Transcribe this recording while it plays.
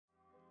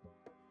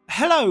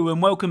Hello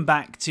and welcome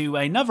back to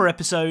another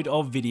episode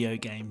of Video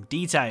Game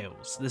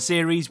Details, the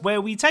series where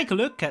we take a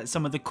look at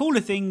some of the cooler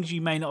things you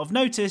may not have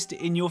noticed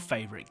in your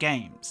favourite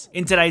games.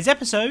 In today's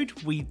episode,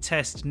 we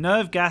test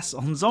nerve gas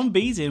on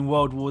zombies in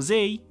World War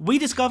Z, we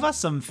discover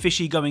some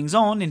fishy goings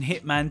on in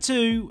Hitman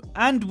 2,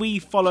 and we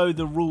follow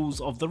the rules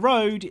of the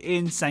road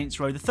in Saints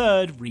Row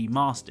III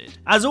Remastered.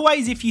 As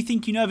always, if you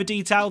think you know of a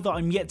detail that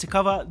I'm yet to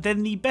cover,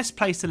 then the best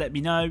place to let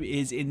me know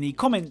is in the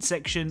comments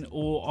section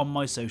or on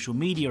my social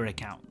media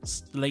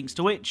accounts. The links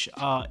to which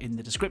are in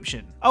the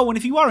description. Oh, and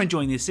if you are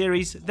enjoying this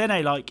series, then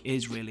a like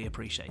is really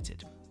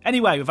appreciated.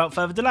 Anyway, without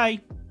further delay,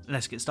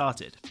 let's get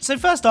started. So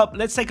first up,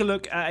 let's take a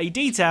look at a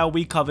detail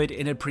we covered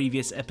in a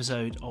previous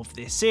episode of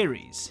this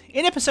series.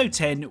 In episode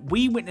 10,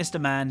 we witnessed a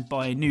man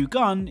buy a new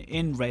gun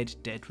in Red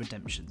Dead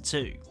Redemption 2.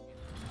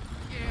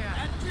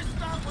 Yeah, and just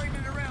stop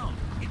waiting around.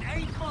 It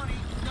ain't funny.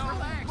 No,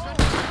 relax.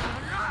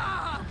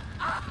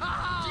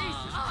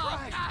 Jesus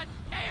Christ. God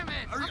damn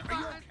it. Are you okay?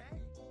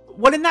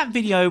 Well, in that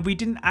video, we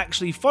didn't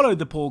actually follow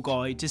the poor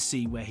guy to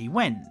see where he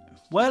went.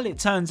 Well, it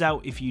turns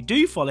out if you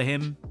do follow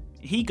him,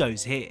 he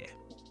goes here.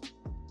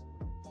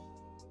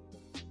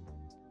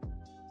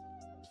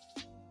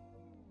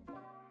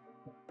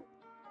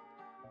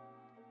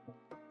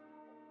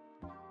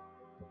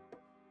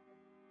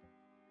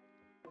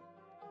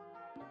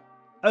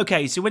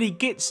 Okay, so when he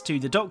gets to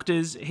the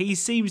doctors, he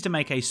seems to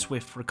make a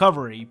swift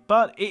recovery,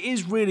 but it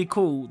is really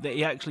cool that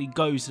he actually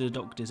goes to the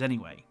doctors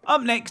anyway.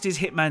 Up next is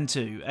Hitman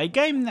 2, a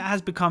game that has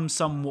become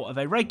somewhat of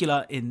a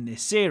regular in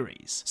this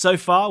series. So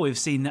far, we've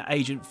seen that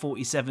Agent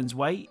 47's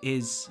weight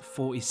is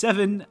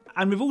 47,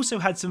 and we've also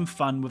had some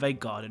fun with a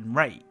garden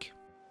rake.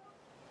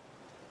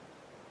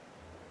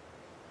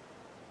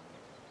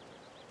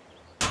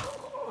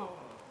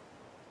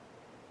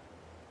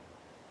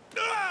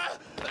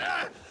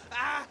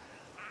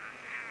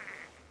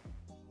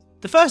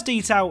 The first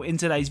detail in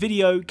today's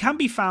video can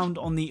be found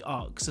on the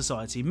Ark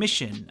Society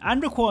mission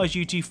and requires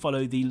you to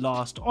follow the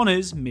Last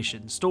Honours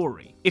mission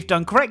story. If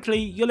done correctly,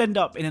 you'll end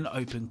up in an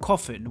open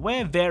coffin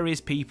where various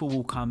people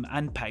will come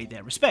and pay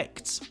their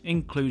respects,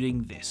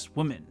 including this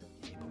woman.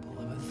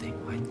 Capable of a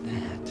thing like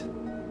that.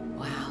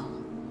 Wow,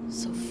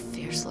 so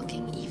fierce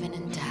looking even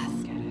in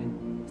death. Get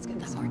it?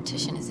 That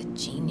mortician is a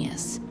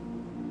genius.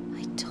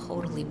 I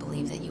totally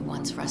believe that you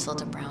once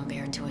wrestled a brown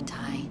bear to a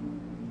tie.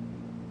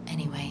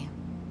 Anyway,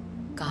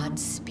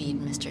 Godspeed,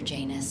 Mr.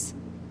 Janus.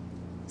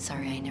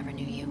 Sorry I never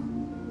knew you.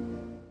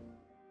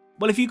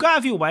 Well, if you go out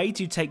of your way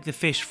to take the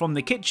fish from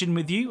the kitchen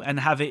with you and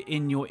have it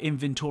in your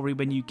inventory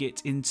when you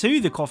get into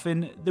the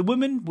coffin, the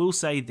woman will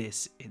say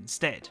this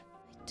instead.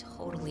 I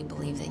totally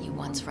believe that you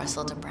once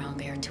wrestled a brown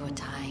bear to a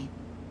tie.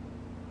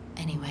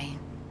 Anyway,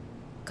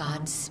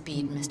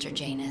 Godspeed, Mr.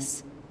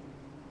 Janus.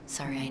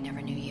 Sorry I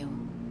never knew you.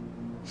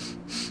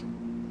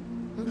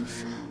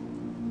 Oof.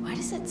 Why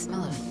does it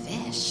smell of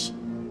fish?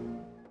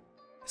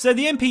 So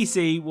the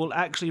NPC will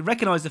actually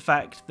recognise the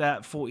fact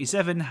that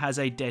 47 has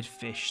a dead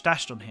fish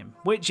stashed on him,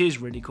 which is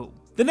really cool.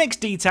 The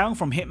next detail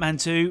from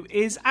Hitman 2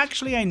 is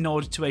actually a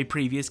nod to a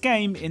previous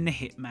game in the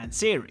Hitman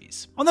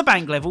series. On the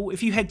bank level,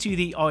 if you head to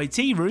the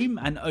IT room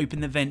and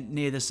open the vent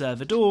near the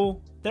server door,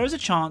 there is a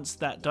chance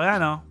that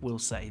Diana will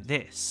say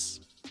this.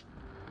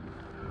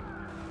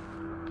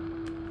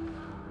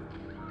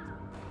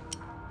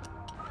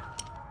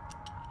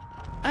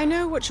 I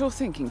know what you're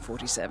thinking,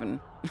 47.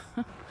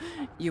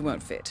 You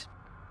won't fit.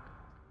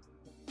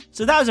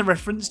 So that was a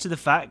reference to the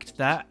fact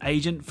that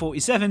Agent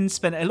 47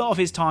 spent a lot of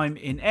his time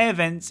in air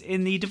vents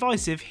in the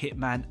divisive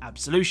Hitman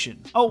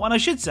Absolution. Oh, and I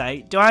should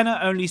say, Diana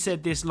only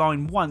said this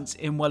line once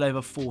in well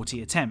over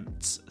 40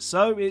 attempts,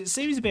 so it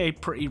seems to be a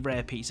pretty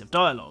rare piece of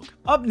dialogue.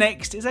 Up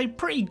next is a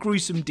pretty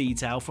gruesome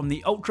detail from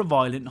the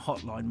ultra-violent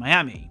Hotline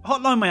Miami.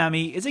 Hotline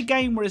Miami is a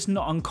game where it's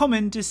not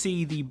uncommon to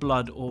see the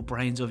blood or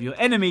brains of your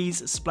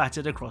enemies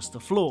splattered across the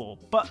floor,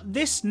 but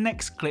this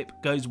next clip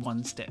goes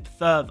one step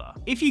further.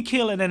 If you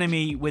kill an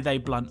enemy with a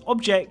blunt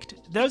object,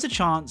 there is a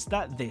chance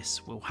that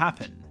this will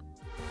happen.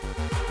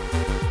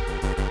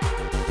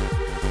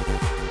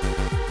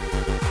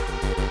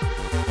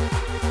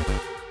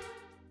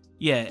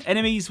 Yeah,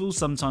 enemies will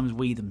sometimes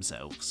wee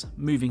themselves.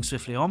 Moving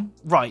swiftly on.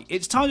 Right,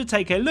 it's time to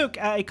take a look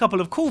at a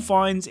couple of cool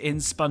finds in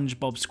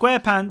SpongeBob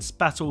SquarePants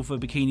Battle for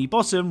Bikini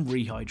Bottom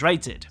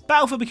Rehydrated.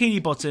 Battle for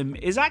Bikini Bottom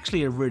is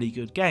actually a really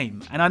good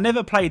game, and I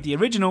never played the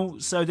original,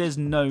 so there's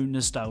no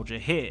nostalgia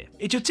here.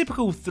 It's your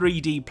typical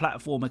 3D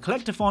platformer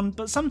collectathon,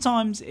 but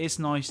sometimes it's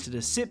nice to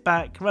just sit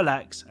back,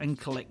 relax, and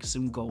collect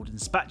some golden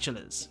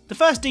spatulas. The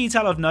first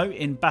detail of note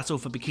in Battle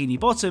for Bikini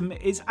Bottom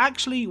is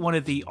actually one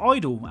of the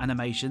idle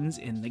animations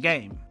in the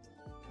game.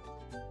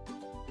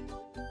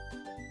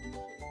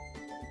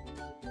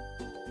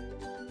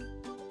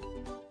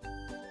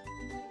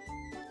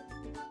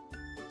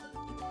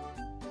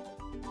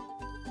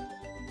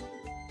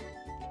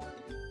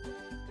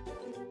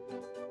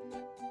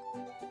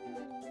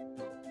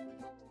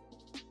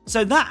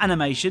 So that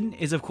animation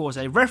is of course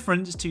a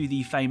reference to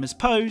the famous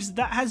pose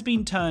that has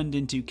been turned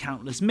into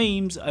countless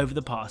memes over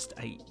the past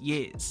 8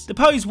 years. The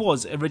pose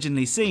was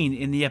originally seen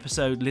in the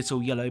episode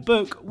Little Yellow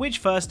Book, which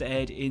first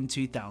aired in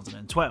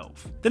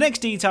 2012. The next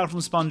detail from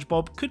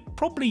SpongeBob could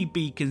probably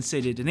be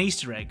considered an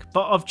Easter egg,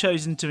 but I've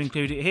chosen to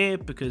include it here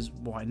because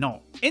why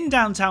not? In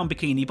downtown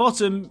Bikini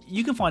Bottom,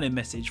 you can find a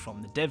message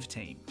from the dev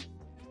team.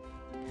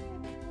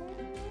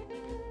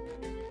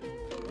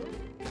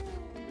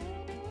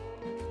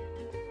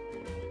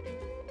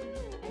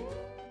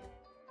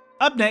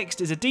 Up next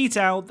is a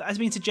detail that has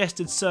been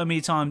suggested so many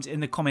times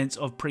in the comments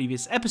of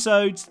previous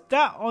episodes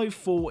that I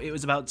thought it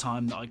was about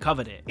time that I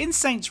covered it. In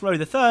Saints Row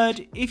the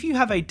Third, if you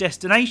have a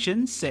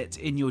destination set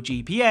in your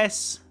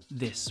GPS,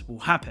 this will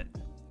happen.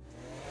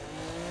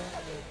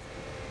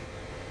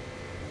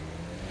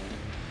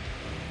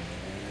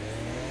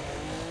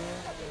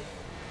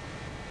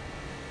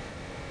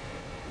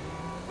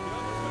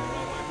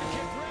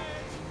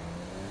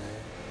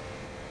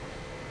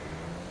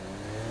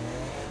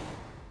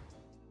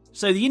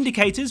 So the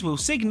indicators will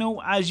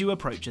signal as you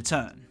approach a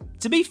turn.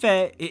 To be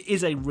fair, it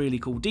is a really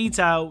cool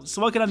detail,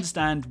 so I can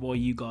understand why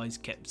you guys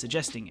kept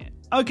suggesting it.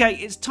 Okay,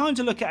 it's time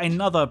to look at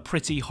another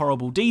pretty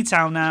horrible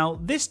detail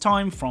now, this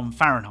time from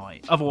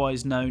Farenheit,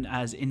 otherwise known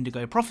as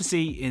Indigo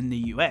Prophecy in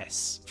the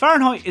US.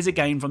 Farenheit is a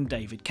game from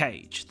David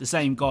Cage, the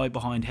same guy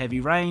behind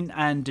Heavy Rain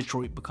and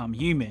Detroit Become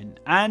Human,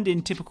 and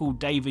in typical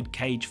David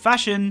Cage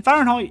fashion,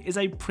 Farenheit is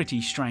a pretty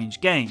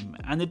strange game,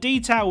 and the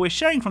detail we're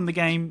sharing from the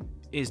game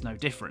is no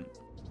different.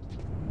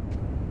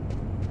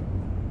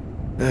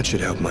 That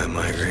should help my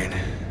migraine.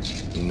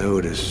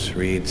 Notice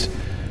reads,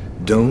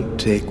 "Don't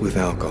take with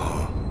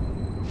alcohol."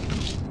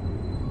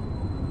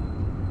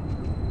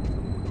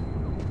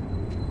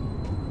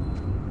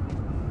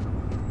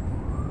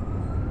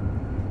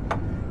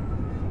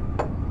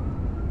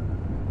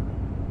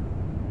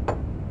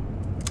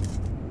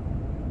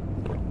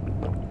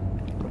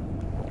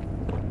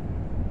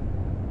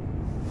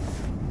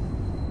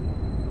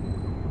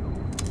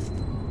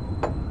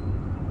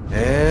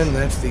 And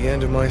that's the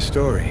end of my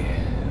story.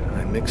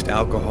 I mixed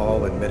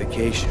alcohol and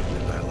medication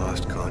and I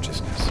lost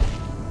consciousness.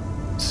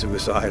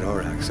 Suicide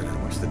or accident,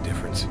 what's the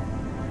difference?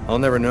 I'll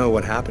never know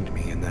what happened to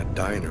me in that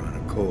diner on a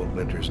cold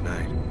winter's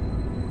night.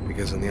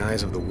 Because in the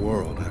eyes of the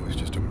world, I was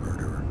just a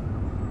murderer.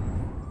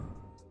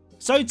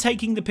 So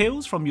taking the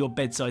pills from your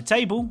bedside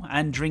table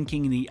and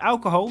drinking the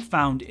alcohol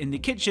found in the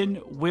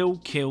kitchen will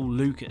kill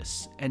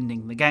Lucas,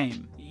 ending the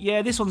game.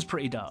 Yeah, this one's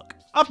pretty dark.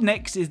 Up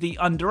next is the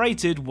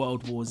underrated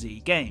World War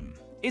Z game.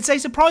 It's a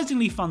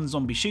surprisingly fun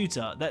zombie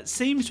shooter that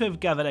seems to have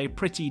gathered a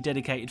pretty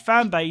dedicated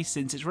fan base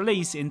since its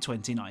release in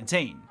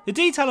 2019. The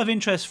detail of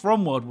interest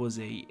from World War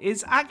Z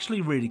is actually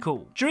really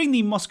cool. During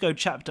the Moscow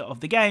chapter of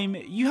the game,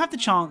 you have the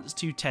chance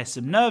to test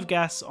some nerve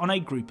gas on a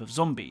group of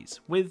zombies,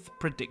 with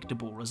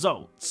predictable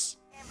results.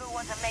 Amber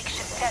was a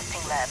makeshift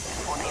testing lab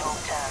before they all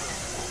turned.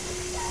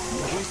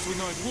 At least we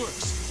know it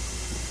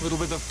works. A little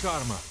bit of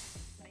karma.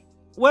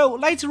 Well,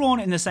 later on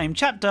in the same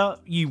chapter,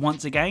 you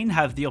once again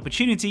have the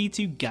opportunity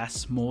to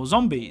gas more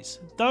zombies,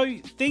 though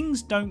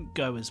things don't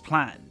go as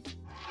planned.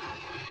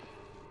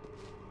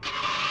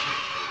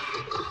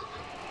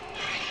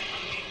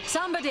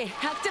 Somebody,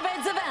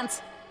 activate the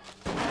vents!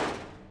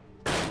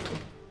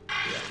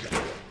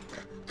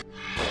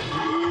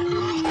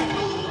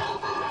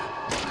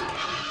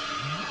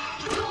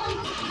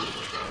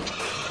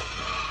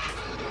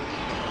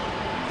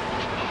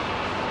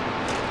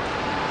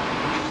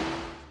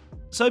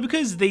 So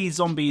because these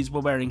zombies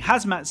were wearing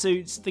hazmat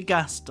suits, the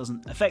gas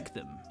doesn't affect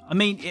them. I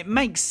mean, it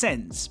makes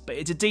sense, but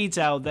it's a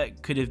detail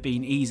that could have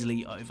been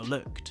easily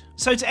overlooked.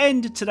 So to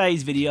end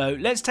today's video,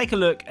 let's take a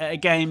look at a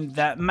game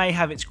that may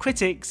have its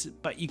critics,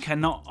 but you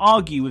cannot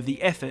argue with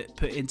the effort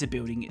put into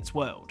building its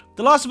world.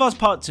 The Last of Us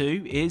Part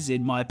 2 is,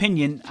 in my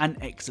opinion, an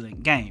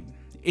excellent game.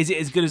 Is it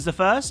as good as the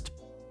first?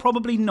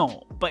 Probably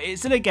not, but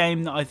it's still a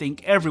game that I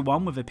think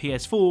everyone with a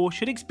PS4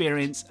 should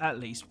experience at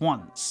least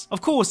once. Of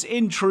course,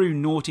 in true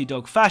Naughty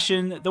Dog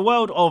fashion, the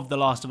world of The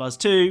Last of Us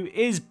 2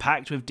 is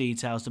packed with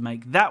details to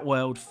make that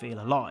world feel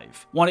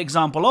alive. One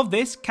example of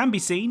this can be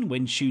seen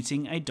when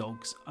shooting a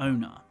dog's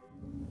owner.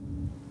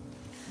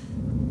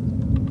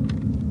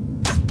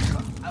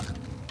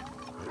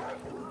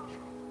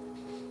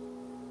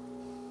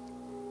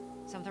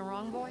 Something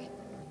wrong, boy?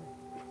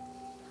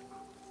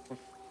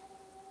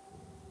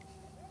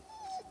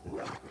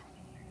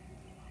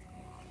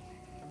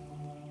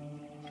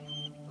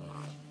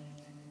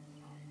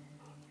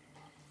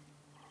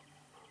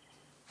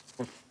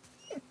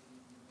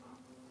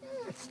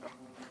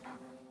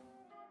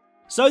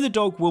 So the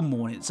dog will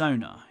mourn its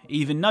owner,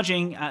 even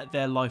nudging at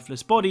their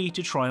lifeless body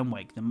to try and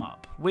wake them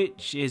up,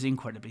 which is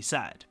incredibly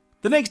sad.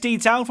 The next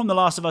detail from The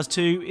Last of Us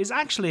 2 is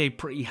actually a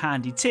pretty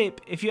handy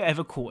tip if you're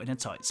ever caught in a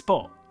tight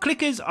spot.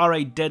 Clickers are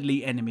a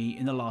deadly enemy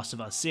in the Last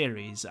of Us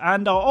series,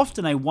 and are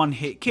often a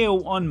one-hit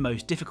kill on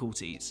most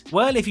difficulties.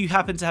 Well, if you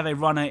happen to have a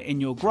runner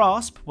in your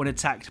grasp when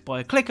attacked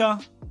by a clicker,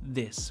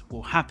 this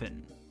will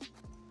happen.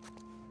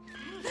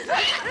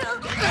 Watch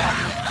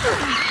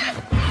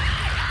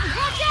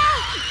out!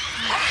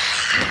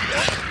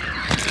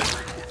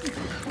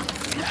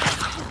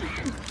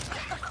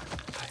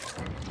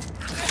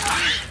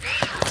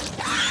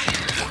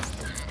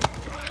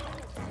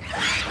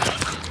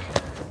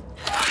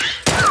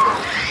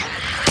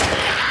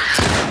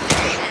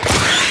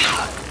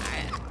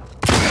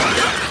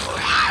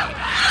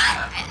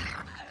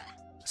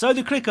 so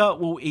the clicker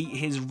will eat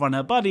his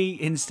runner buddy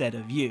instead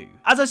of you.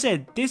 As I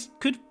said, this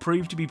could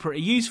prove to be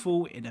pretty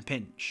useful in a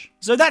pinch.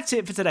 So that's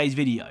it for today's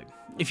video.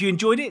 If you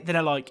enjoyed it, then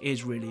a like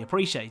is really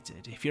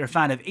appreciated. If you're a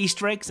fan of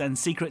Easter eggs and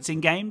secrets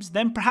in games,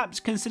 then perhaps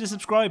consider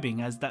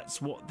subscribing, as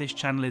that's what this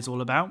channel is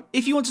all about.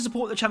 If you want to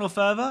support the channel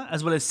further,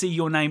 as well as see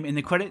your name in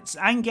the credits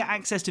and get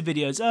access to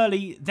videos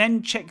early,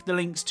 then check the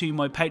links to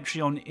my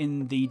Patreon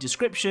in the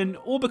description,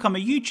 or become a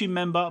YouTube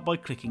member by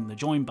clicking the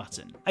join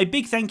button. A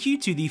big thank you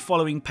to the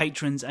following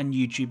patrons and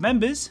YouTube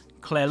members: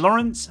 Claire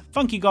Lawrence,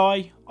 Funky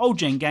Guy, Old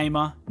Gen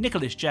Gamer,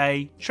 Nicholas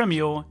J,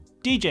 Tremure,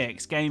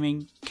 DJX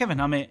Gaming, Kevin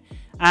Hummett,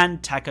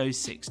 and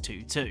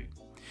Taco622.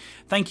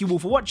 Thank you all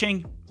for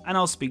watching, and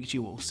I'll speak to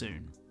you all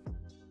soon.